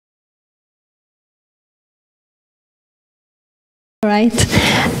All right.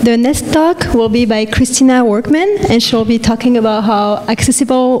 The next talk will be by Christina Workman, and she'll be talking about how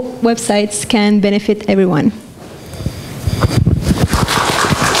accessible websites can benefit everyone.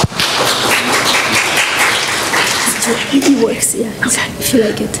 It works, yeah. Okay. If you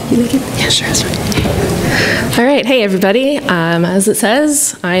like it. You like it? Yeah, sure. All right. Hey, everybody. As it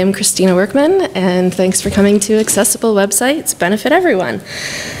says, I am Christina Workman, and thanks for coming to Accessible Websites Benefit Everyone.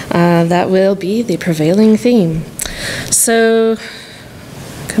 That will be the prevailing theme. So,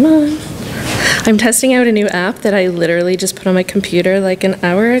 come on. I'm testing out a new app that I literally just put on my computer like an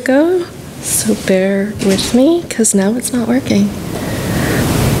hour ago. So bear with me, because now it's not working.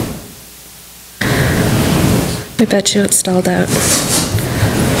 I bet you it stalled out.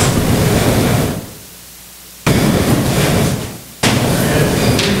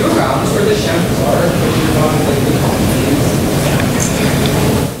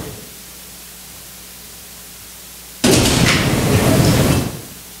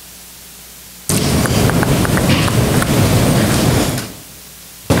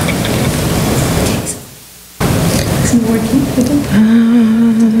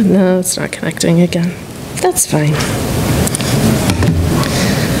 No, it's not connecting again. That's fine.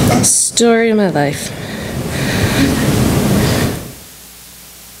 Story of my life.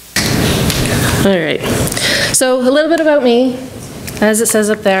 All right. So a little bit about me. As it says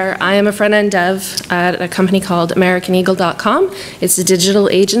up there, I am a front-end dev at a company called AmericanEagle.com. It's a digital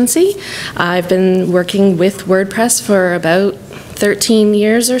agency. I've been working with WordPress for about 13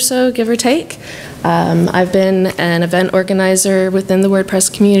 years or so, give or take. I've been an event organizer within the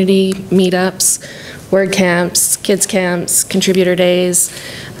WordPress community, meetups, WordCamps, kids camps, contributor days.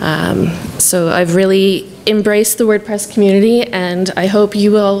 So I've really embraced the WordPress community, and I hope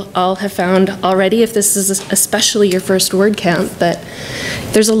you will all have found already, if this is especially your first WordCamp, that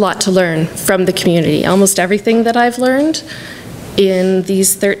there's a lot to learn from the community. Almost everything that I've learned in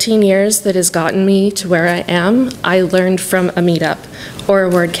these 13 years that has gotten me to where I am, I learned from a meetup or a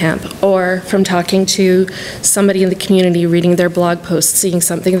WordCamp, or from talking to somebody in the community, reading their blog posts, seeing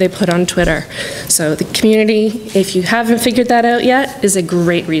something they put on Twitter. So the community, if you haven't figured that out yet, is a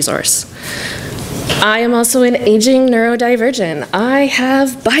great resource. I am also an aging neurodivergent. I have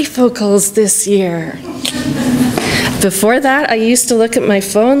bifocals this year. Before that, I used to look at my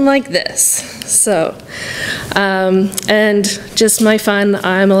phone like this. So, and just my fun,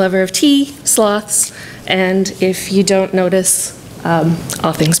 I'm a lover of tea, sloths, and if you don't notice,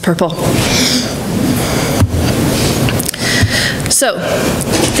 all things purple. So,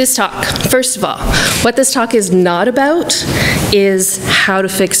 this talk, first of all, what this talk is not about is how to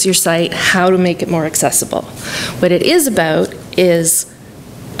fix your site, how to make it more accessible. What it is about is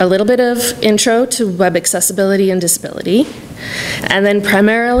a little bit of intro to web accessibility and disability, and then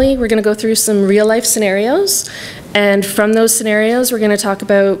primarily we're going to go through some real-life scenarios, and from those scenarios we're going to talk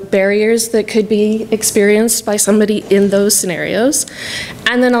about barriers that could be experienced by somebody in those scenarios,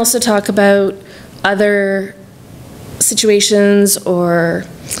 and then also talk about other situations or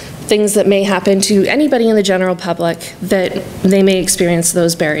things that may happen to anybody in the general public that they may experience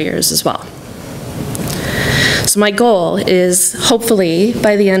those barriers as well. So my goal is, hopefully,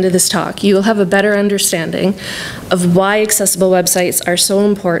 by the end of this talk, you will have a better understanding of why accessible websites are so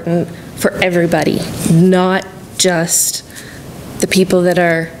important for everybody, not just the people that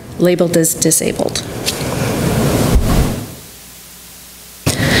are labeled as disabled.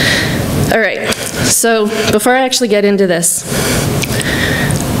 All right, so before I actually get into this,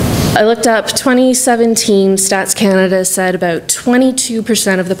 I looked up 2017, Stats Canada said about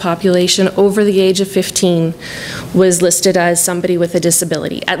 22% of the population over the age of 15 was listed as somebody with a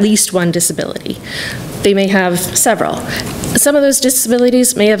disability, at least one disability. They may have several. Some of those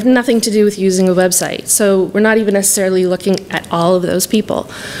disabilities may have nothing to do with using a website, so we're not even necessarily looking at all of those people.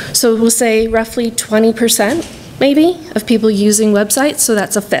 So we'll say roughly 20%. Maybe, of people using websites, so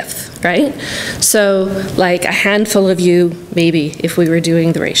that's a fifth, right? So like a handful of you, maybe, if we were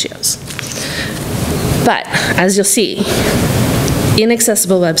doing the ratios. But as you'll see,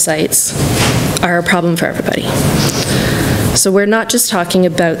 inaccessible websites are a problem for everybody. So we're not just talking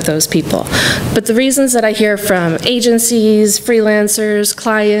about those people. But the reasons that I hear from agencies, freelancers,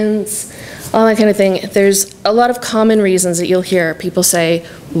 clients, all that kind of thing, there's a lot of common reasons that you'll hear people say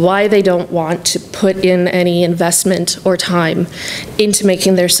why they don't want to put in any investment or time into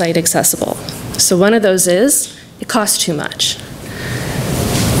making their site accessible. So one of those is, it costs too much.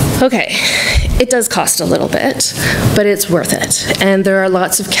 Okay, it does cost a little bit, but it's worth it. And there are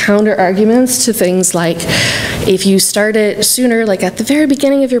lots of counter arguments to things like, if you start it sooner, like at the very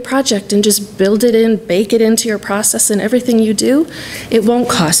beginning of your project, and just build it in, bake it into your process and everything you do, it won't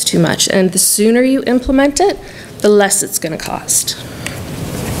cost too much. And the sooner you implement it, the less it's going to cost.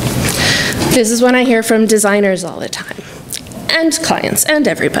 This is what I hear from designers all the time, and clients, and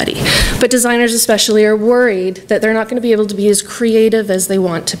everybody. But designers especially are worried that they're not going to be able to be as creative as they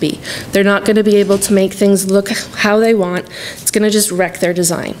want to be. They're not going to be able to make things look how they want. It's going to just wreck their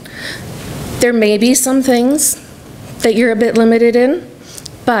design. There may be some things that you're a bit limited in,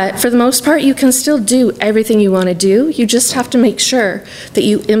 but for the most part, you can still do everything you want to do. You just have to make sure that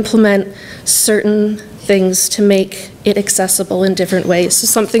you implement certain things to make it accessible in different ways. So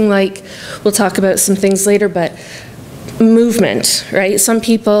something like, we'll talk about some things later, but movement, right? Some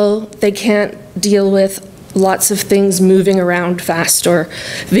people, they can't deal with lots of things moving around fast or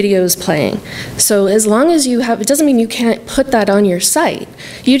videos playing. So as long as you have, it doesn't mean you can't put that on your site.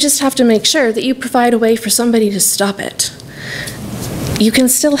 You just have to make sure that you provide a way for somebody to stop it. You can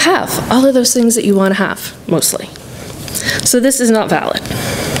still have all of those things that you want to have, mostly. So this is not valid.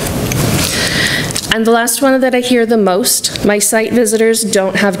 And the last one that I hear the most, my site visitors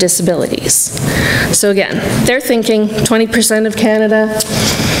don't have disabilities. So again, they're thinking 20% of Canada,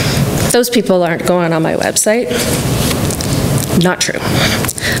 those people aren't going on my website. Not true.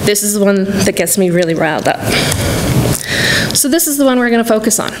 This is the one that gets me really riled up. So this is the one we're going to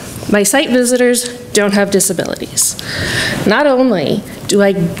focus on. My site visitors don't have disabilities. Not only do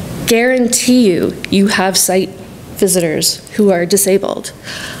I guarantee you have site visitors who are disabled,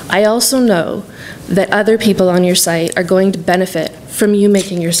 I also know that other people on your site are going to benefit from you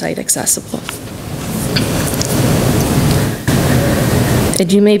making your site accessible.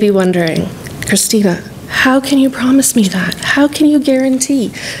 And you may be wondering, Christina, how can you promise me that? How can you guarantee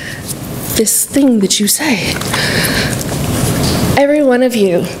this thing that you say? Every one of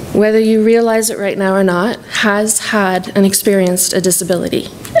you, whether you realize it right now or not, has had and experienced a disability.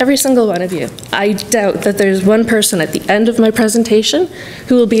 Every single one of you. I doubt that there's one person at the end of my presentation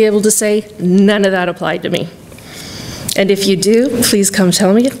who will be able to say, none of that applied to me. And if you do, please come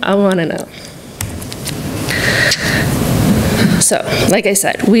tell me. I want to know. So, like I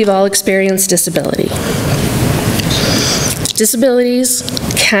said, we've all experienced disability. Disabilities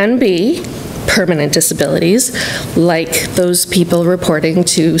can be permanent disabilities, like those people reporting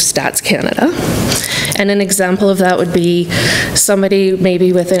to Stats Canada. And an example of that would be somebody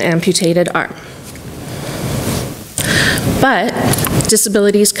maybe with an amputated arm. But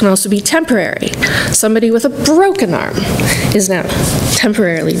disabilities can also be temporary. Somebody with a broken arm is now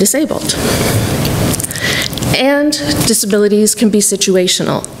temporarily disabled. And disabilities can be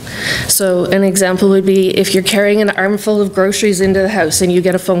situational. So an example would be if you're carrying an armful of groceries into the house and you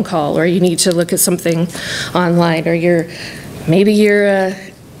get a phone call, or you need to look at something online, or maybe you're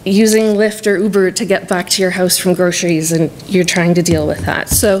using Lyft or Uber to get back to your house from groceries and you're trying to deal with that.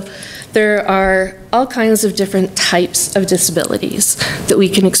 So there are all kinds of different types of disabilities that we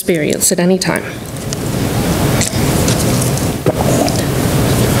can experience at any time.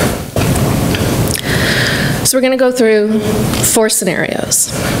 So we're going to go through 4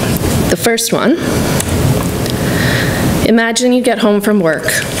 scenarios. The first one, imagine you get home from work.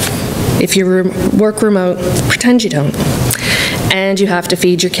 If you work remote, pretend you don't. And you have to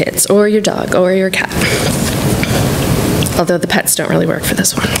feed your kids, or your dog, or your cat. Although the pets don't really work for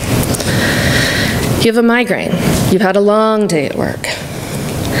this one. You have a migraine. You've had a long day at work.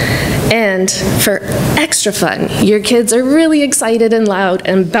 And for extra fun, your kids are really excited and loud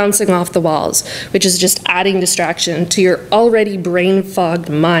and bouncing off the walls, which is just adding distraction to your already brain-fogged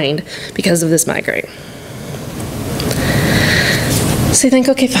mind because of this migraine. So you think,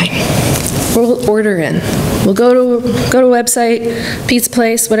 okay, fine, we'll order in. We'll go to a website, pizza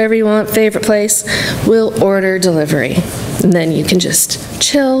place, whatever you want, favorite place, we'll order delivery. And then you can just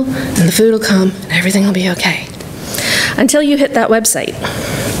chill, and the food will come, and everything will be okay. Until you hit that website.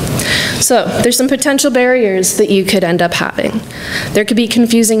 So there's some potential barriers that you could end up having. There could be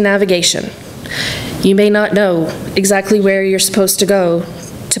confusing navigation. You may not know exactly where you're supposed to go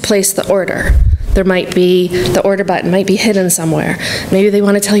to place the order. There might be, the order button might be hidden somewhere. Maybe they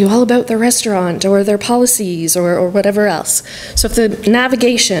want to tell you all about their restaurant or their policies or whatever else. So if the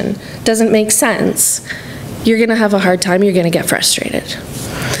navigation doesn't make sense, you're going to have a hard time, you're going to get frustrated.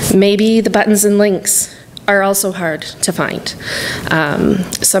 Maybe the buttons and links are also hard to find.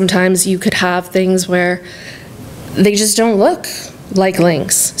 Sometimes you could have things where they just don't look like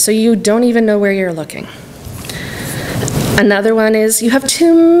links, so you don't even know where you're looking. Another one is you have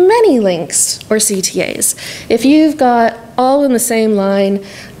too many links or CTAs. If you've got all in the same line,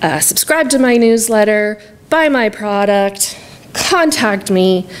 subscribe to my newsletter, buy my product, contact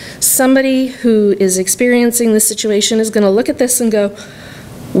me, somebody who is experiencing this situation is going to look at this and go,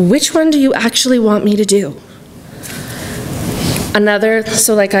 which one do you actually want me to do? Another,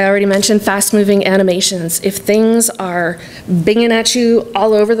 so like I already mentioned, fast-moving animations. If things are binging at you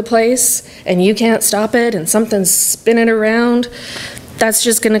all over the place and you can't stop it and something's spinning around, that's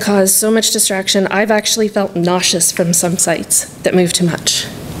just going to cause so much distraction. I've actually felt nauseous from some sites that move too much.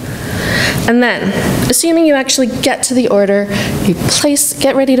 And then, assuming you actually get to the order, you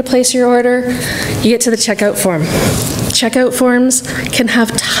get ready to place your order, you get to the checkout form. Checkout forms can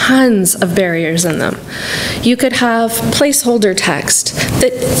have tons of barriers in them. You could have placeholder text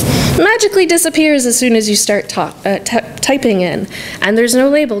that magically disappears as soon as you start typing in, and there's no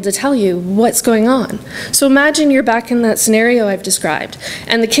label to tell you what's going on. So imagine you're back in that scenario I've described,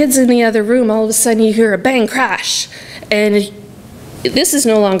 and the kids in the other room, all of a sudden you hear a bang crash, and this is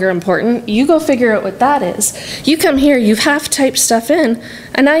no longer important. You go figure out what that is. You come here, you've half-typed stuff in,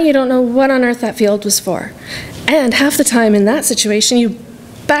 and now you don't know what on earth that field was for. And half the time in that situation, you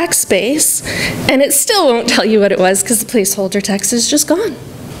backspace, and it still won't tell you what it was because the placeholder text is just gone.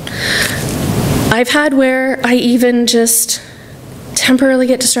 I've had where I even just temporarily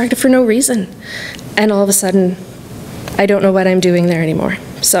get distracted for no reason, and all of a sudden, I don't know what I'm doing there anymore.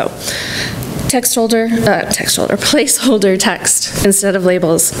 So, placeholder text instead of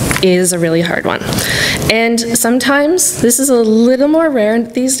labels is a really hard one. And sometimes, this is a little more rare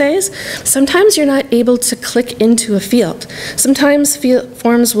these days, sometimes you're not able to click into a field. Sometimes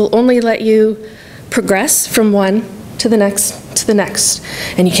forms will only let you progress from one to the next to the next.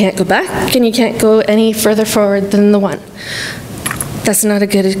 And you can't go back and you can't go any further forward than the one. That's not a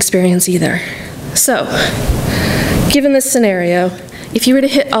good experience either. So, given this scenario, if you were to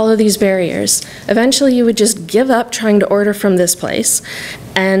hit all of these barriers, eventually you would just give up trying to order from this place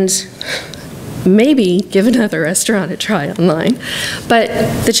and maybe give another restaurant a try online.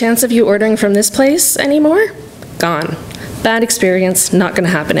 But the chance of you ordering from this place anymore, gone. Bad experience, not going to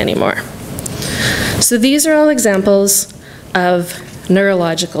happen anymore. So these are all examples of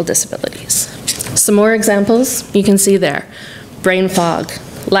neurological disabilities. Some more examples you can see there. Brain fog.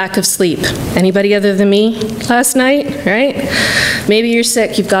 Lack of sleep. Anybody other than me last night, right? Maybe you're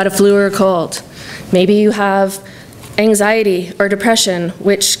sick, you've got a flu or a cold. Maybe you have anxiety or depression,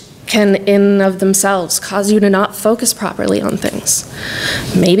 which can in and of themselves cause you to not focus properly on things.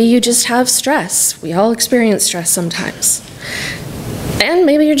 Maybe you just have stress. We all experience stress sometimes. And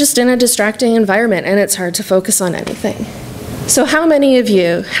maybe you're just in a distracting environment and it's hard to focus on anything. So how many of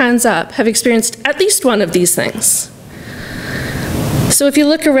you, hands up, have experienced at least one of these things? So if you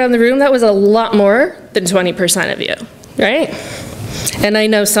look around the room, that was a lot more than 20% of you, right? And I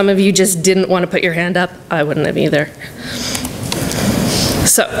know some of you just didn't want to put your hand up. I wouldn't have either.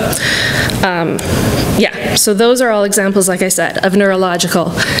 So, yeah, so those are all examples, like I said, of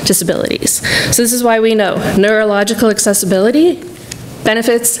neurological disabilities. So this is why we know neurological accessibility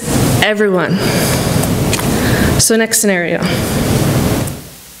benefits everyone. So next scenario.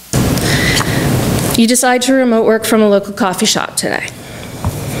 You decide to remote work from a local coffee shop today.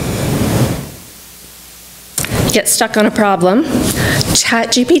 Get stuck on a problem.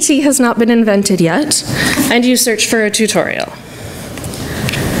 ChatGPT has not been invented yet, and you search for a tutorial.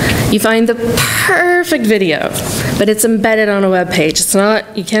 You find the perfect video, but it's embedded on a web page. It's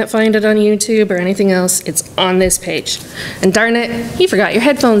not, you can't find it on YouTube or anything else. It's on this page. And darn it, you forgot your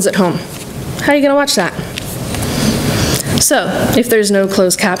headphones at home. How are you going to watch that? So, if there's no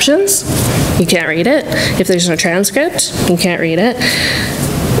closed captions, you can't read it. If there's no transcript, you can't read it.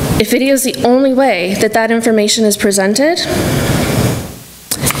 If video is the only way that that information is presented,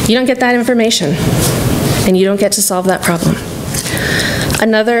 you don't get that information, and you don't get to solve that problem.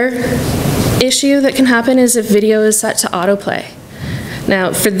 Another issue that can happen is if video is set to autoplay.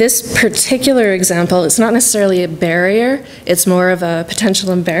 Now, for this particular example, it's not necessarily a barrier, it's more of a potential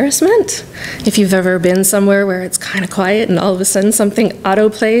embarrassment. If you've ever been somewhere where it's kind of quiet and all of a sudden something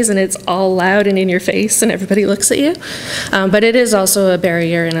auto-plays and it's all loud and in your face and everybody looks at you. But it is also a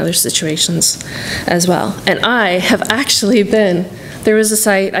barrier in other situations as well. And I have actually been, there was a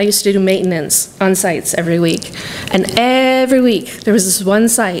site, I used to do maintenance on sites every week. And every week there was this one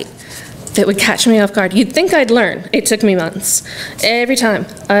site that would catch me off guard. You'd think I'd learn. It took me months. Every time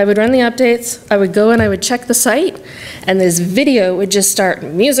I would run the updates, I would go and I would check the site, and this video would just start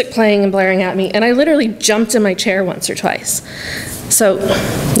music playing and blaring at me, and I literally jumped in my chair once or twice. So,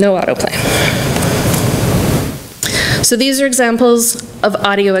 no autoplay. So these are examples of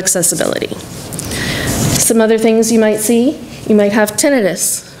audio accessibility. Some other things you might see, you might have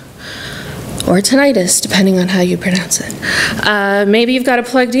tinnitus, or tinnitus, depending on how you pronounce it. Maybe you've got a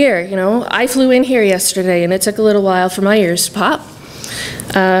plugged ear. You know, I flew in here yesterday and it took a little while for my ears to pop.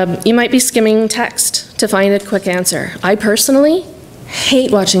 You might be skimming text to find a quick answer. I personally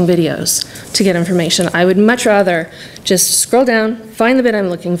hate watching videos to get information. I would much rather just scroll down, find the bit I'm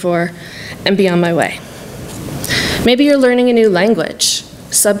looking for, and be on my way. Maybe you're learning a new language.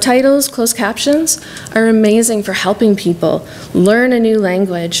 Subtitles, closed captions are amazing for helping people learn a new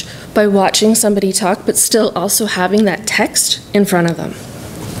language by watching somebody talk, but still also having that text in front of them.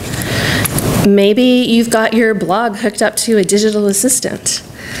 Maybe you've got your blog hooked up to a digital assistant,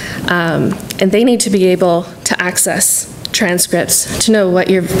 and they need to be able to access transcripts to know what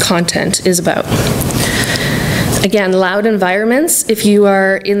your content is about. Again, loud environments. If you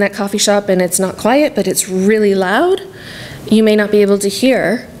are in that coffee shop and it's not quiet, but it's really loud, you may not be able to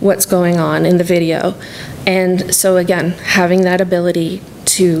hear what's going on in the video. And so again, having that ability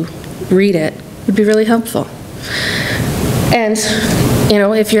to read it would be really helpful. And, you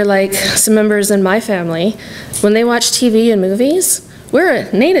know, if you're like some members in my family, when they watch TV and movies,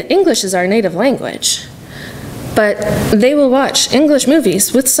 English is our native language. But they will watch English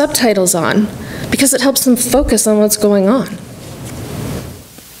movies with subtitles on because it helps them focus on what's going on.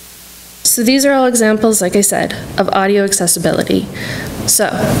 So these are all examples, like I said, of audio accessibility. So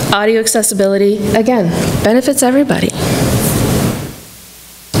audio accessibility, again, benefits everybody.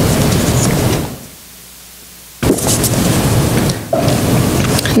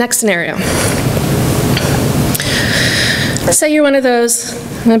 Next scenario. Say you're one of those,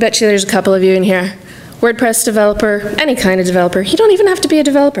 and I bet you there's a couple of you in here, WordPress developer, any kind of developer. You don't even have to be a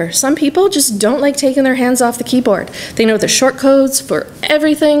developer. Some people just don't like taking their hands off the keyboard. They know the short codes for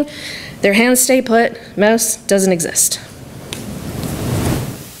everything. Their hands stay put. Mouse doesn't exist.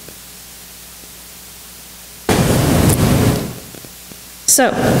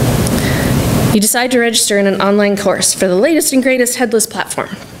 So, you decide to register in an online course for the latest and greatest headless platform.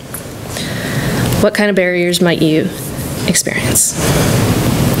 What kind of barriers might you experience?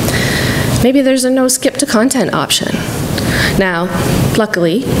 Maybe there's a no skip to content option. Now,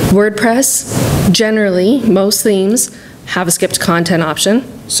 luckily, WordPress, generally, most themes have a skip to content option,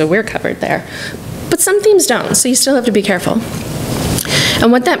 so we're covered there. But some themes don't, so you still have to be careful.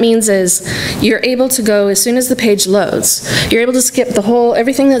 And what that means is you're able to go, as soon as the page loads, you're able to skip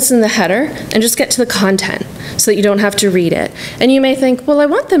everything that's in the header and just get to the content so that you don't have to read it. And you may think, well, I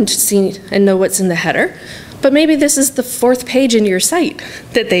want them to see and know what's in the header. But maybe this is the 4th page in your site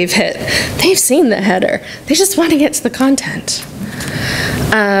that they've hit. They've seen the header. They just want to get to the content.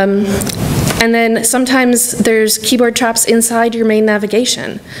 And then sometimes there's keyboard traps inside your main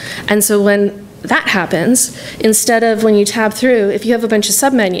navigation. And so when that happens, instead of when you tab through, if you have a bunch of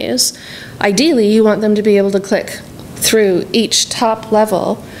submenus, ideally you want them to be able to click through each top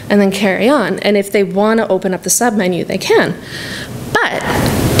level and then carry on. And if they want to open up the submenu, they can. But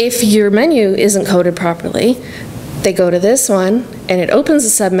if your menu isn't coded properly, they go to this one, and it opens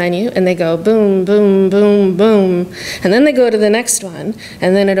the submenu, and they go boom, boom, boom, boom. And then they go to the next one,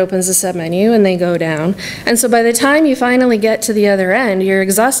 and then it opens the submenu, and they go down. And so by the time you finally get to the other end, you're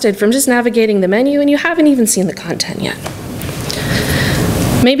exhausted from just navigating the menu, and you haven't even seen the content yet.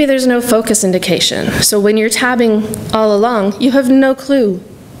 Maybe there's no focus indication. So when you're tabbing all along, you have no clue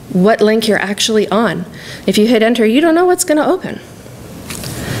what link you're actually on. If you hit enter, you don't know what's going to open.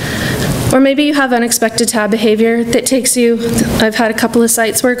 Or maybe you have unexpected tab behavior that takes you, I've had a couple of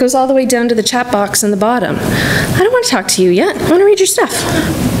sites where it goes all the way down to the chat box in the bottom. I don't want to talk to you yet. I want to read your stuff.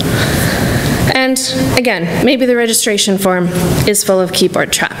 And again, maybe the registration form is full of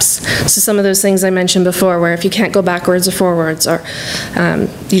keyboard traps. So some of those things I mentioned before, where if you can't go backwards or forwards, or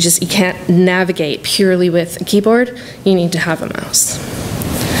you can't navigate purely with a keyboard, you need to have a mouse.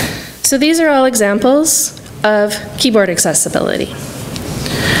 So these are all examples of keyboard accessibility.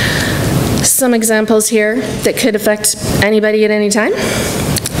 Some examples here that could affect anybody at any time.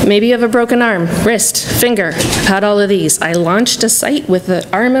 Maybe you have a broken arm, wrist, finger. I've had all of these. I launched a site with the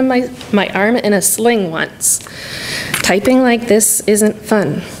arm in my arm in a sling once. Typing like this isn't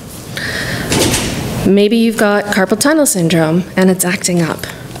fun. Maybe you've got carpal tunnel syndrome and it's acting up,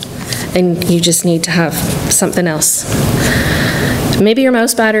 and you just need to have something else. Maybe your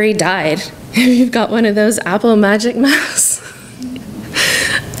mouse battery died. You've got one of those Apple Magic Mouse.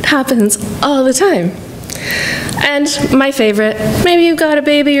 Happens all the time. And my favorite, maybe you've got a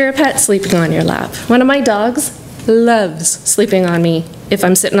baby or a pet sleeping on your lap. One of my dogs loves sleeping on me if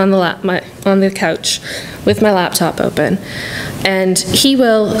I'm sitting on the couch with my laptop open. And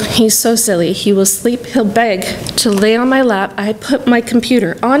he's so silly, he will sleep, he'll beg to lay on my lap. I put my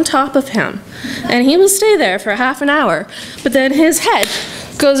computer on top of him, and he will stay there for half an hour, but then his head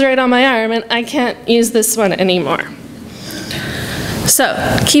goes right on my arm, and I can't use this one anymore.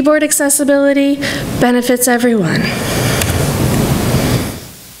 So, keyboard accessibility benefits everyone.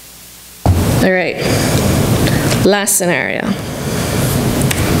 All right, last scenario.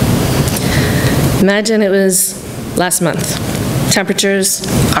 Imagine it was last month. Temperatures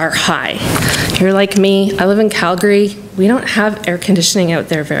are high. You're like me, I live in Calgary. We don't have air conditioning out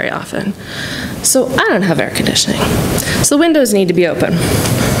there very often. So I don't have air conditioning. So windows need to be open.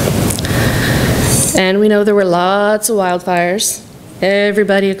 And we know there were lots of wildfires.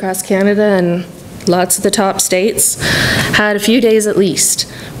 Everybody across Canada and lots of the top states had a few days at least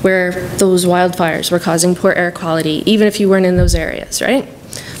where those wildfires were causing poor air quality, even if you weren't in those areas, right?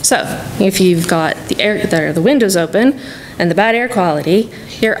 So if you've got the windows open and the bad air quality,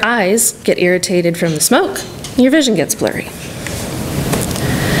 your eyes get irritated from the smoke, your vision gets blurry.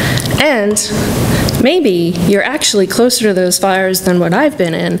 And maybe you're actually closer to those fires than what I've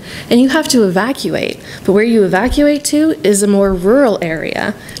been in, and you have to evacuate. But where you evacuate to is a more rural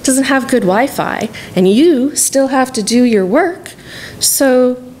area. It doesn't have good Wi-Fi, and you still have to do your work,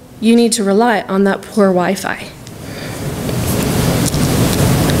 so you need to rely on that poor Wi-Fi.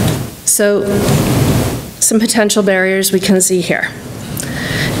 So, some potential barriers we can see here.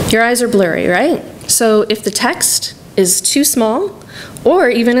 Your eyes are blurry, right? So if the text is too small, or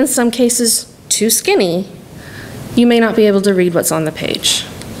even in some cases too skinny, you may not be able to read what's on the page.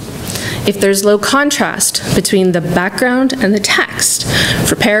 If there's low contrast between the background and the text,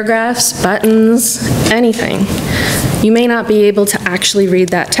 for paragraphs, buttons, anything, you may not be able to actually read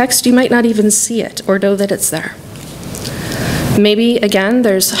that text. You might not even see it or know that it's there. Maybe, again,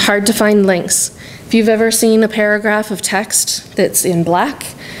 there's hard to find links. If you've ever seen a paragraph of text that's in black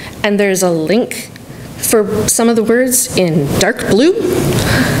and there's a link for some of the words in dark blue,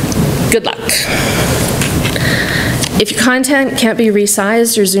 good luck. If your content can't be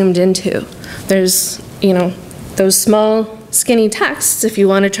resized or zoomed into, there's, those small, skinny texts, if you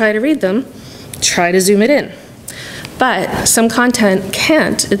want to try to read them, try to zoom it in. But some content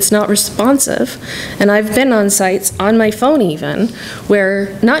can't, it's not responsive. And I've been on sites, on my phone even,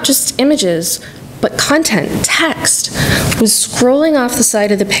 where not just images, but content, text, was scrolling off the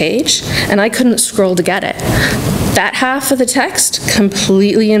side of the page, and I couldn't scroll to get it. That half of the text,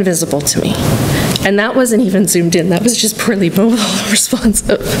 completely invisible to me. And that wasn't even zoomed in, that was just poorly mobile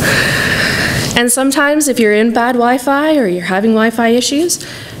responsive. And sometimes if you're in bad Wi-Fi or you're having Wi-Fi issues,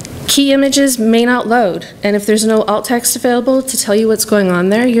 key images may not load, and if there's no alt text available to tell you what's going on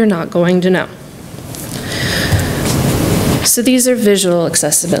there, you're not going to know. So these are visual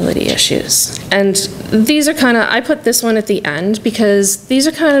accessibility issues. And these are I put this one at the end because these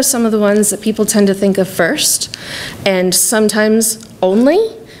are some of the ones that people tend to think of first, and sometimes only.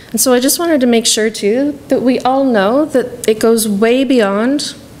 And so I just wanted to make sure too that we all know that it goes way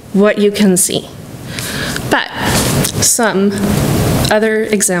beyond what you can see. But some other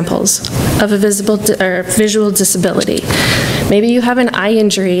examples of a visual disability. Maybe you have an eye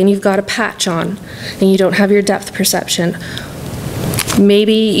injury and you've got a patch on and you don't have your depth perception.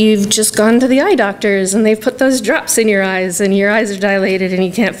 Maybe you've just gone to the eye doctors and they've put those drops in your eyes and your eyes are dilated and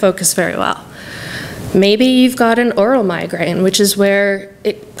you can't focus very well. Maybe you've got an oral migraine, which is where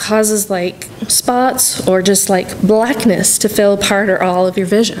it causes like spots or just like blackness to fill part or all of your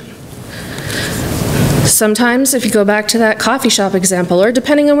vision. Sometimes, if you go back to that coffee shop example, or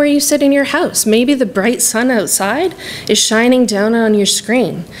depending on where you sit in your house, maybe the bright sun outside is shining down on your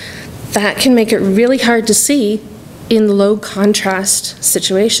screen. That can make it really hard to see in low contrast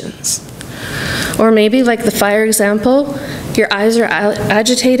situations. Or maybe, like the fire example, your eyes are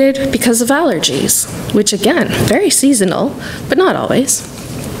agitated because of allergies, which again, very seasonal, but not always.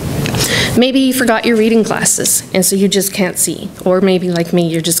 Maybe you forgot your reading glasses, and so you just can't see. Or maybe, like me,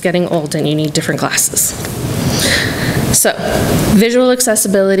 you're just getting old and you need different glasses. So, visual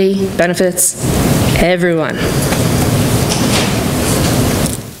accessibility benefits everyone.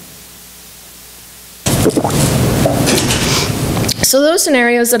 So those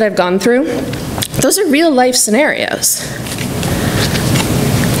scenarios that I've gone through, those are real life scenarios.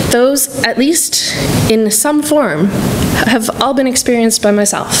 Those, at least in some form, have all been experienced by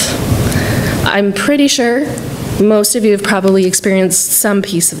myself. I'm pretty sure most of you have probably experienced some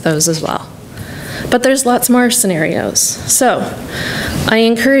piece of those as well. But there's lots more scenarios. So I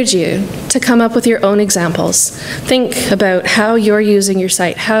encourage you to come up with your own examples. Think about how you're using your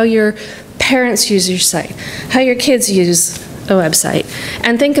site, how your parents use your site, how your kids use a website,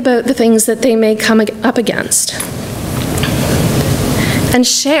 and think about the things that they may come up against. And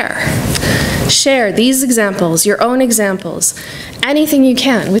share. Share these examples, your own examples, anything you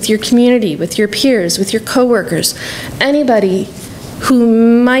can with your community, with your peers, with your coworkers, anybody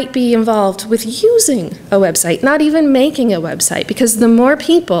who might be involved with using a website, not even making a website, because the more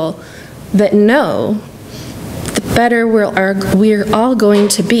people that know, the better we're all going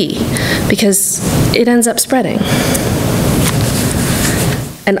to be, because it ends up spreading.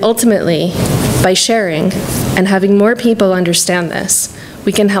 And ultimately, by sharing and having more people understand this,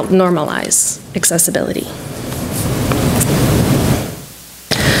 we can help normalize accessibility.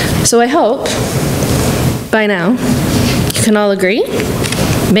 So I hope by now you can all agree,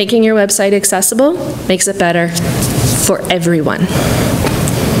 making your website accessible makes it better for everyone.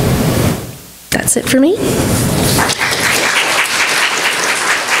 That's it for me.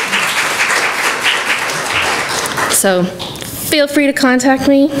 So feel free to contact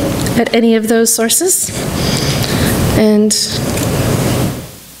me at any of those sources. And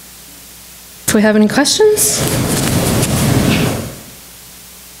do we have any questions?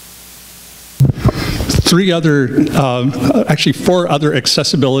 Actually 4 other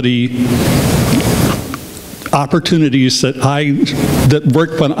accessibility opportunities that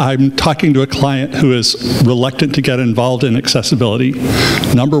work when I'm talking to a client who is reluctant to get involved in accessibility.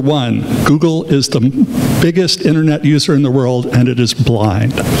 Number 1, Google is the biggest internet user in the world, and it is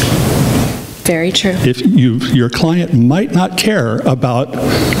blind. Very true. If your client might not care about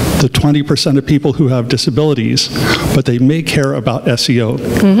the 20% of people who have disabilities, but they may care about SEO.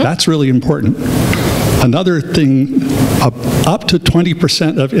 That's really important. Another thing, up to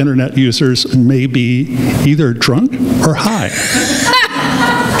 20% of internet users may be either drunk or high.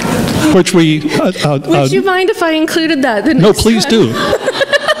 Which we... Would you mind if I included that? No, please do.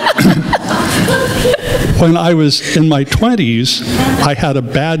 When I was in my 20s, I had a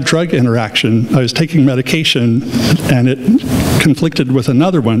bad drug interaction. I was taking medication, and it conflicted with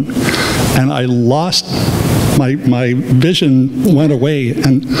another one, and I lost my vision went away,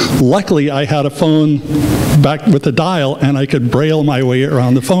 and luckily I had a phone back with a dial, and I could braille my way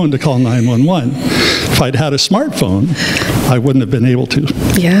around the phone to call 911. If I'd had a smartphone, I wouldn't have been able to.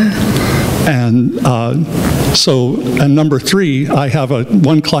 Yeah. And and number 3, I have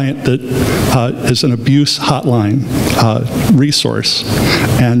one client that is an abuse hotline resource.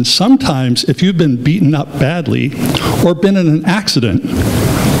 And sometimes if you've been beaten up badly or been in an accident,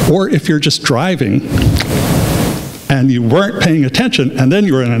 or if you're just driving and you weren't paying attention and then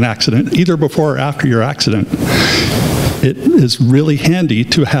you were in an accident, either before or after your accident, it is really handy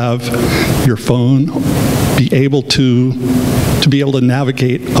to have your phone be able to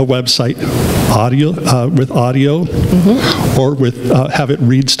navigate a website with audio or with have it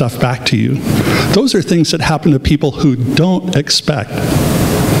read stuff back to you. Those are things that happen to people who don't expect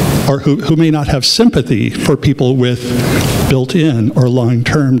or who may not have sympathy for people with built-in or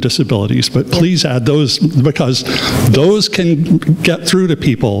long-term disabilities. But please add those, because those can get through to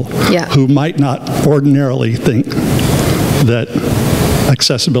people who might not ordinarily think that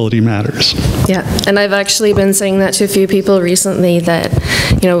accessibility matters. Yeah, and I've actually been saying that to a few people recently, that,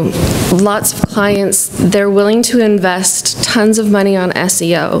 lots of clients, they're willing to invest tons of money on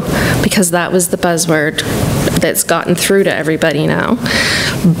SEO because that was the buzzword that's gotten through to everybody now.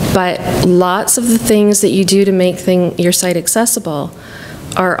 But lots of the things that you do to make your site accessible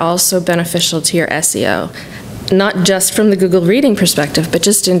are also beneficial to your SEO, not just from the Google reading perspective, but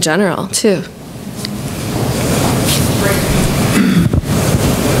just in general, too.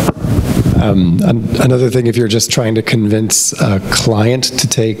 Another thing, if you're just trying to convince a client to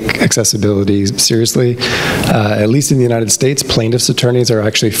take accessibility seriously, at least in the United States, plaintiffs' attorneys are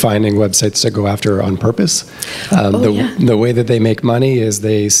actually finding websites to go after on purpose. The way that they make money is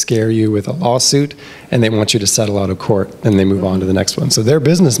they scare you with a lawsuit, and they want you to settle out of court, and they move on to the next one. So their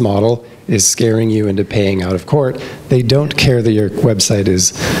business model is scaring you into paying out of court. They don't care that your website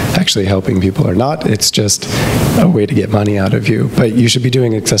is actually helping people or not. It's just a way to get money out of you. But you should be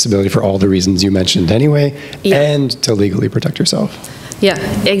doing accessibility for all the reasons you mentioned anyway, and to legally protect yourself. Yeah,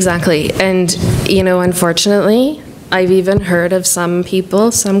 exactly. And, unfortunately, I've even heard of some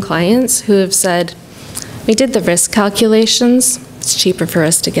people, some clients, who have said, we did the risk calculations, it's cheaper for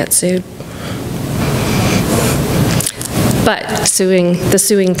us to get sued. But the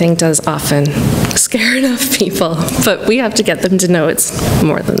suing thing does often scare enough people, but we have to get them to know it's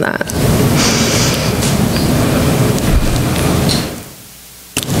more than that.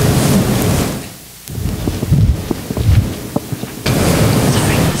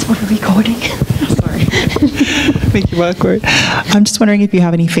 Recording. Sorry. Make you awkward. I'm just wondering if you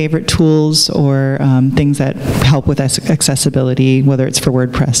have any favorite tools or things that help with accessibility, whether it's for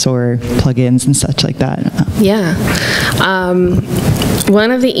WordPress or plugins and such like that. Yeah.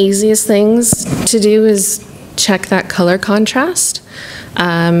 One of the easiest things to do is check that color contrast.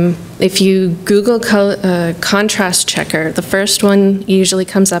 If you Google contrast checker, the first one usually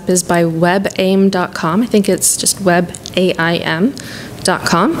comes up is by webaim.com. I think it's just webaim.com.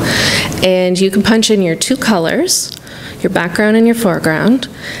 And you can punch in your 2 colors, your background and your foreground,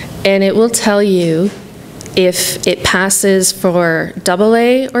 and it will tell you if it passes for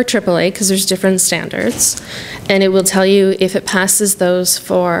AA or AAA, because there's different standards, and it will tell you if it passes those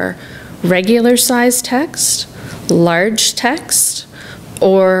for regular size text, large text,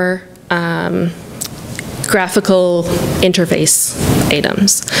 or graphical interface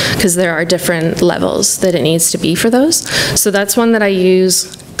items, because there are different levels that it needs to be for those. So that's one that I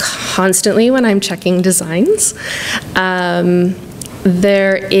use constantly when I'm checking designs.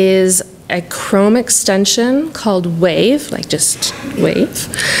 There is a Chrome extension called Wave, like just Wave.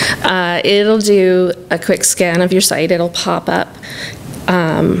 It'll do a quick scan of your site. It'll pop up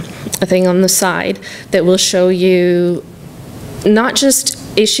a thing on the side that will show you not just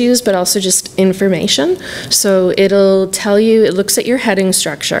issues, but also just information. So it'll tell you, it looks at your heading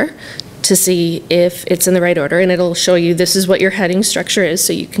structure to see if it's in the right order, and it'll show you this is what your heading structure is,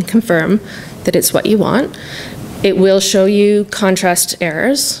 so you can confirm that it's what you want. It will show you contrast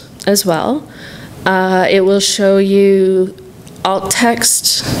errors as well. It will show you alt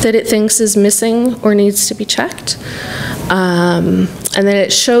text that it thinks is missing or needs to be checked. And then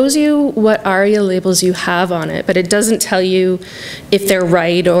it shows you what ARIA labels you have on it, but it doesn't tell you if they're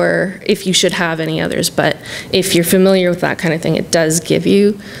right or if you should have any others. But if you're familiar with that kind of thing, it does give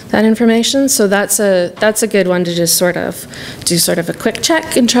you that information. So that's a good one to just sort of do sort of a quick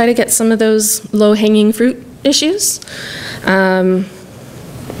check and try to get some of those low-hanging fruit issues. And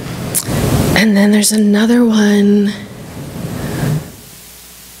then there's another one.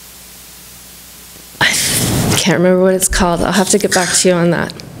 I can't remember what it's called. I'll have to get back to you on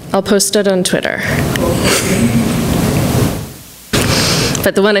that. I'll post it on Twitter.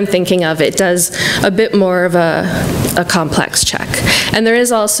 But the one I'm thinking of, it does a bit more of a complex check. And there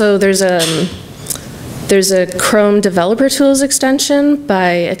is also, there's a Chrome Developer Tools extension by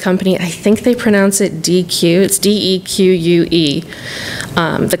a company, I think they pronounce it DQ, it's D-E-Q-U-E,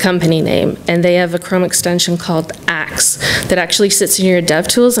 the company name, and they have a Chrome extension called Axe that actually sits in your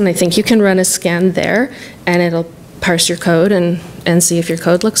DevTools, and I think you can run a scan there, and it'll parse your code and see if your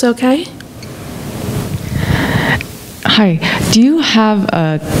code looks okay. Hi, do you have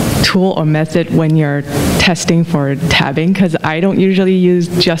a tool or method when you're testing for tabbing? Because I don't usually use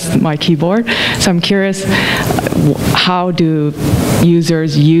just my keyboard, so I'm curious, how do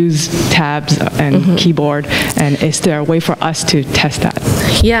users use tabs and keyboard, and is there a way for us to test that?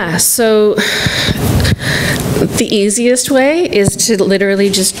 Yeah, so the easiest way is to literally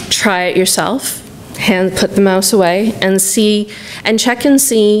just try it yourself, put the mouse away, and see, and check and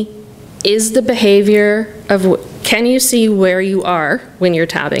see, is the behavior of, can you see where you are when you're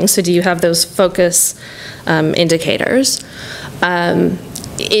tabbing? So do you have those focus indicators?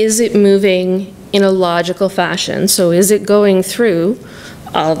 Is it moving in a logical fashion? So is it going through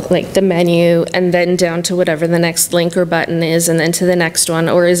like the menu and then down to whatever the next link or button is and then to the next one,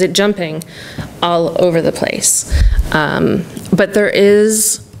 or is it jumping all over the place? But there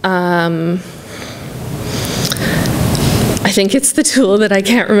is, I think it's the tool that I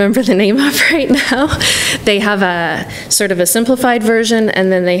can't remember the name of right now. They have a sort of a simplified version, and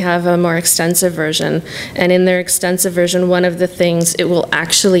then they have a more extensive version. And in their extensive version, one of the things, it will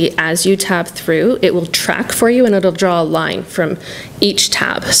actually, as you tab through, it will track for you, and it'll draw a line from each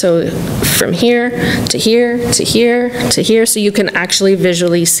tab. So from here to here to here to here, so you can actually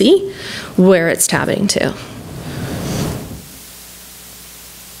visually see where it's tabbing to.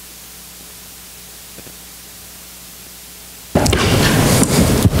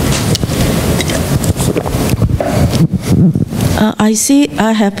 I see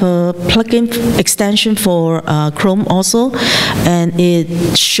I have a plugin extension for Chrome also, and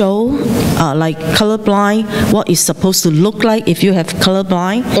it show like colorblind, what it's supposed to look like if you have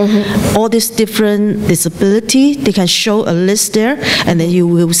colorblind. All these different disability, they can show a list there, and then you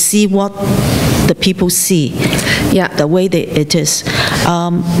will see what the people see, the way it is.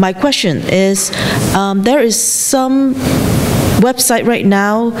 My question is, there is some website right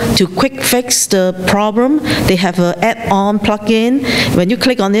now to quick fix the problem. They have an add-on plugin. When you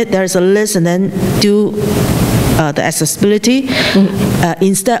click on it, there's a list, and then do the accessibility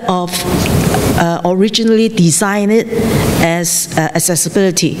instead of originally design it as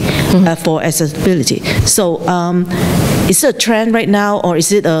accessibility for accessibility. So is it a trend right now, or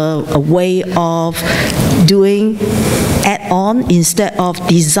is it a way of doing add-on instead of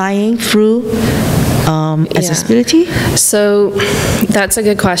designing through accessibility? So that's a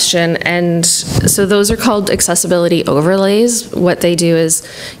good question. And so those are called accessibility overlays. What they do is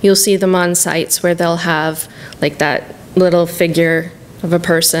you'll see them on sites where they'll have like that little figure of a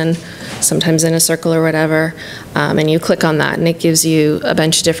person, sometimes in a circle or whatever, and you click on that and it gives you a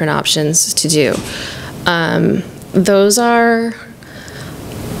bunch of different options to do. Those are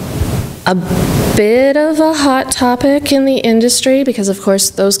a bit of a hot topic in the industry because, of course,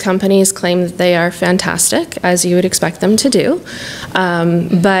 those companies claim that they are fantastic, as you would expect them to do.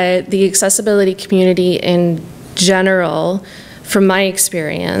 But the accessibility community in general, from my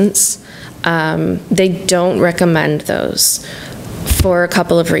experience, they don't recommend those for a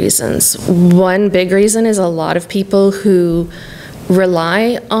couple of reasons. One big reason is a lot of people who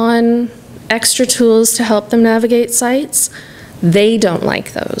rely on extra tools to help them navigate sites, they don't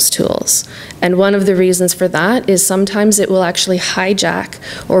like those tools. And one of the reasons for that is sometimes it will actually hijack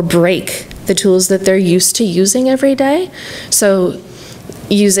or break the tools that they're used to using every day. So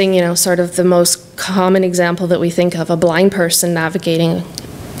using, sort of the most common example that we think of, a blind person navigating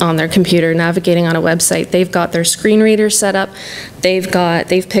on their computer, navigating on a website, they've got their screen reader set up, they've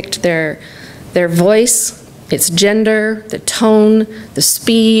picked their voice, its gender, the tone, the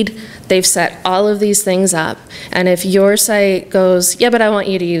speed. They've set all of these things up. And if your site goes, yeah, but I want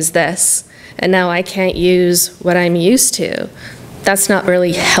you to use this, and now I can't use what I'm used to, that's not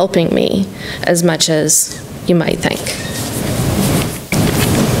really helping me as much as you might think.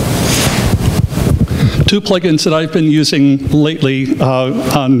 2 plugins that I've been using lately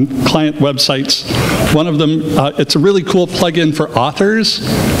on client websites. One of them, it's a really cool plugin for authors.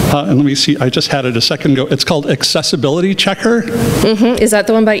 And let me see, I just had it a second ago. It's called Accessibility Checker. Mm-hmm. Is that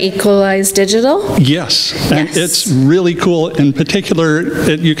the one by Equalize Digital? Yes, and it's really cool. In particular,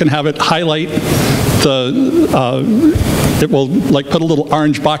 you can have it highlight it will like put a little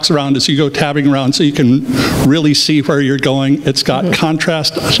orange box around as you go tabbing around so you can really see where you're going. It's got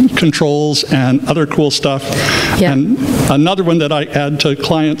contrast controls and other cool stuff. Yeah. And another one that I add to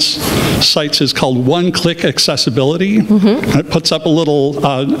clients' sites is called One-Click Accessibility. And it puts up a little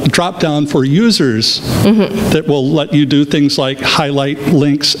drop down for users that will let you do things like highlight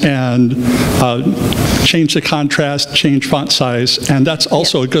links and change the contrast, change font size, and that's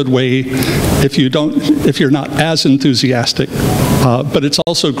also a good way if you're not as enthusiastic. But it's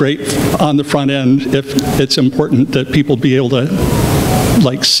also great on the front end if it's important that people be able to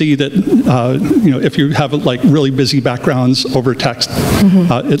see that, if you have really busy backgrounds over text,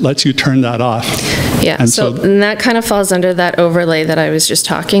 it lets you turn that off. Yeah, and so that kind of falls under that overlay that I was just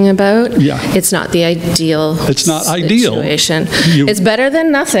talking about. Yeah. It's not the ideal It's not ideal. Situation. It's better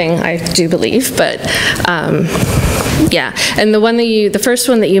than nothing, I do believe, but yeah. And the first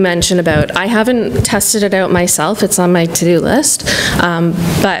one that you mentioned about, I haven't tested it out myself. It's on my to-do list.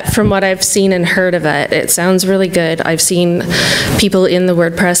 But from what I've seen and heard of it, it sounds really good. I've seen people in the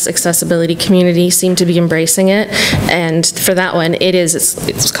WordPress accessibility community seem to be embracing it. And for that one,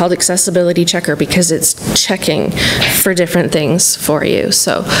 it's called Accessibility Checker because it's checking for different things for you.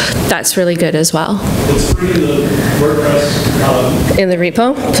 So that's really good as well. It's free in the WordPress. In the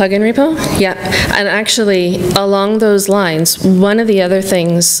repo, plugin repo? Yeah. And actually, along those lines, one of the other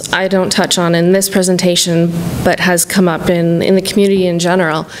things I don't touch on in this presentation, but has come up in the community in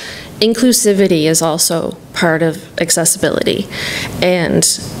general, inclusivity is also part of accessibility. And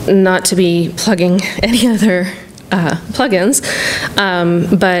not to be plugging any other plugins,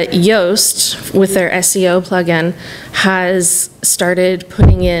 but Yoast, with their SEO plugin, has started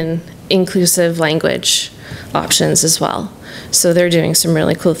putting in inclusive language options as well. So they're doing some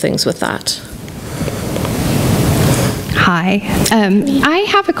really cool things with that. Hi. I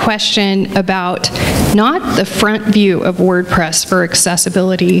have a question about not the front view of WordPress for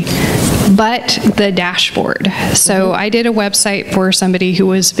accessibility, but the dashboard. So I did a website for somebody who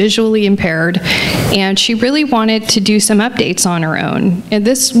was visually impaired, and she really wanted to do some updates on her own. And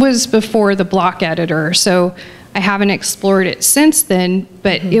this was before the block editor, so I haven't explored it since then,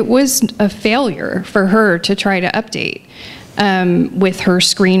 but it was a failure for her to try to update with her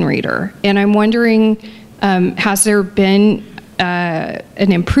screen reader. And I'm wondering, has there been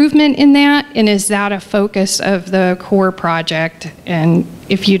an improvement in that, and is that a focus of the core project? And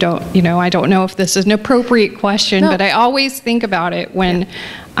if you don't, I don't know if this is an appropriate question, but I always think about it when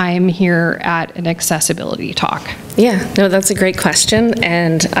I'm here at an accessibility talk. Yeah, no, that's a great question,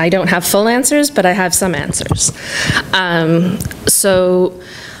 and I don't have full answers, but I have some answers. So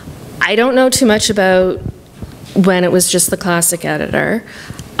I don't know too much about when it was just the classic editor.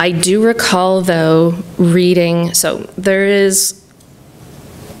 I do recall, though, reading, so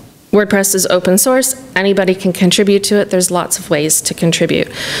WordPress is open source. Anybody can contribute to it. There's lots of ways to contribute.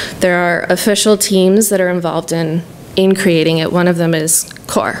 There are official teams that are involved in creating it. One of them is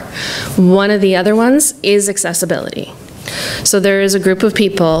core. One of the other ones is accessibility. So there is a group of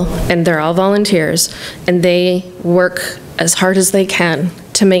people, and they're all volunteers, and they work as hard as they can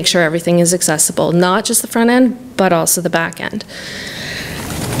to make sure everything is accessible, not just the front end, but also the back end.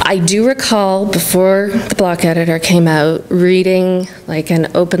 I do recall before the block editor came out, reading like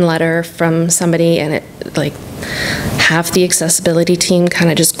an open letter from somebody, and it like half the accessibility team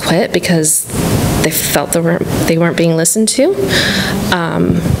kind of just quit because they felt they weren't being listened to.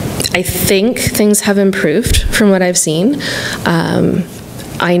 I think things have improved from what I've seen.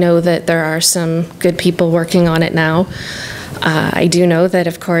 I know that there are some good people working on it now. I do know that,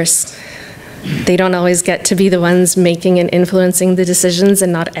 of course, they don't always get to be the ones making and influencing the decisions,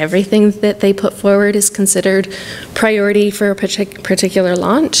 and not everything that they put forward is considered priority for a particular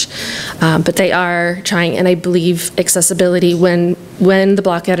launch. But they are trying, and I believe accessibility, when the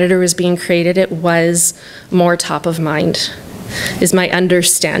block editor was being created, it was more top of mind, is my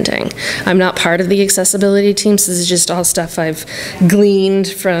understanding. I'm not part of the accessibility team, so this is just all stuff I've gleaned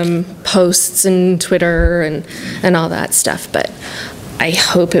from posts and Twitter and all that stuff. But I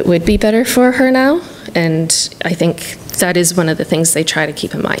hope it would be better for her now, and I think that is one of the things they try to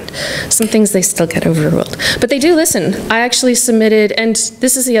keep in mind. Some things they still get overruled, but they do listen. I actually submitted, and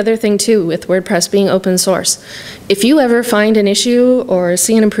this is the other thing too with WordPress being open source. If you ever find an issue or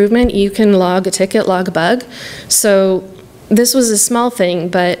see an improvement, you can log a ticket, log a bug. So this was a small thing,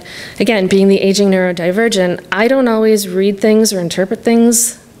 but again, being the aging neurodivergent, I don't always read things or interpret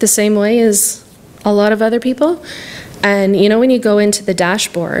things the same way as a lot of other people. And you know, when you go into the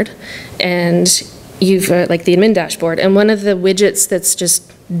dashboard and you've like the admin dashboard, and one of the widgets that's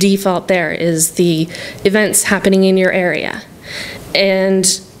just default there is the events happening in your area.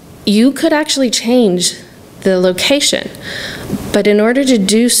 And you could actually change the location, but in order to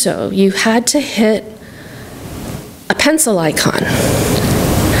do so, you had to hit a pencil icon.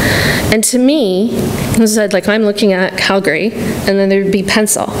 And to me, it said, like, I'm looking at Calgary, and then there'd be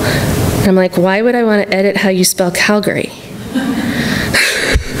pencil. And I'm like, why would I want to edit how you spell Calgary?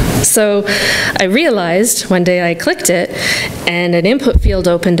 So I realized one day I clicked it, and an input field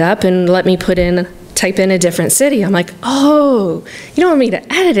opened up and let me type in a different city. I'm like, oh, you don't want me to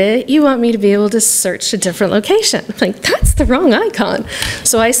edit it, you want me to be able to search a different location. I'm like, that's the wrong icon.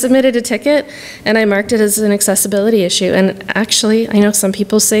 So I submitted a ticket, and I marked it as an accessibility issue. And actually, I know some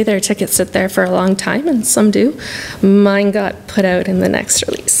people say their tickets sit there for a long time, and some do. Mine got put out in the next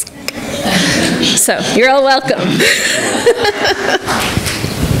release. So you're all welcome.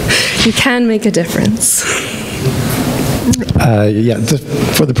 You can make a difference. Yeah,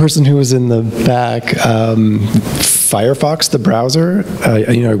 for the person who was in the back, Firefox, the browser,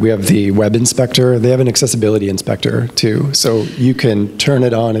 you know, we have the web inspector. They have an accessibility inspector too. So you can turn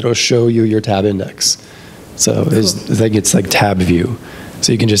it on, it'll show you your tab index. So cool. I think it's like tab view.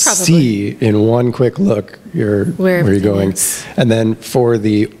 So you can just see in one quick look where you're going. And then for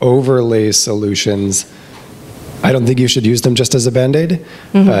the overlay solutions, I don't think you should use them just as a Band-Aid,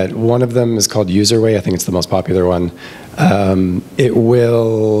 but one of them is called UserWay. I think it's the most popular one.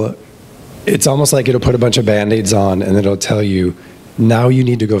 It's almost like it'll put a bunch of Band-Aids on, and it'll tell you, now you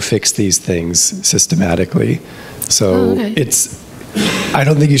need to go fix these things systematically. So I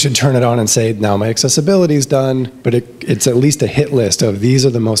don't think you should turn it on and say, now my accessibility is done, but it's at least a hit list of these are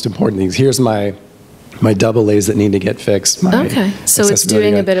the most important things. Here's my double A's that need to get fixed. Okay, so it's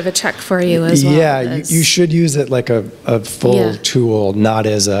doing a bit of a check for you as well. Yeah, you should use it like a full tool, not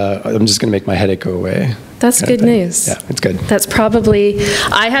as I'm just going to make my headache go away. That's good news. Yeah, it's good. That's probably,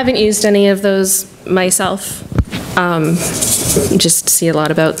 I haven't used any of those myself. Just see a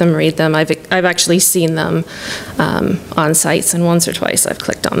lot about them, read them. I've actually seen them on sites, and once or twice I've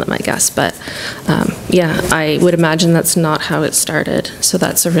clicked on them, I guess. But yeah, I would imagine that's not how it started. So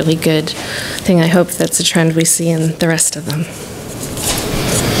that's a really good thing. I hope that's a trend we see in the rest of them.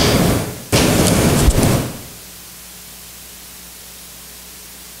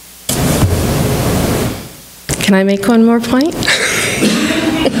 Can I make one more point?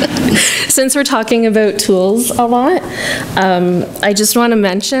 Since we're talking about tools a lot, I just want to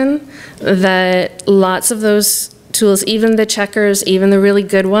mention that lots of those tools, even the checkers, even the really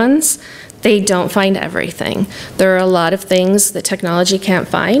good ones, they don't find everything. There are a lot of things that technology can't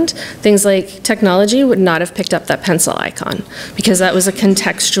find. Things like technology would not have picked up that pencil icon because that was a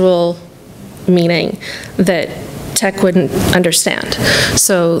contextual meaning that tech wouldn't understand.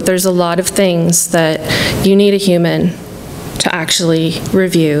 So there's a lot of things that you need a human to actually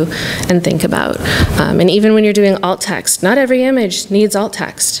review and think about. And even when you're doing alt text, not every image needs alt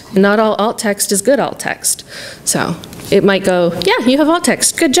text. Not all alt text is good alt text. So it might go, yeah, you have alt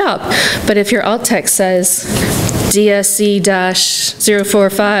text, good job. But if your alt text says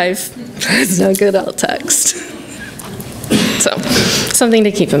DSC-045, that's not good alt text. So something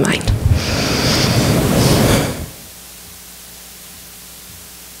to keep in mind.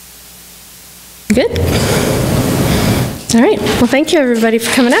 Good? All right. Well, thank you, everybody, for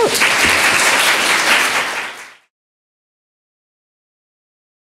coming out.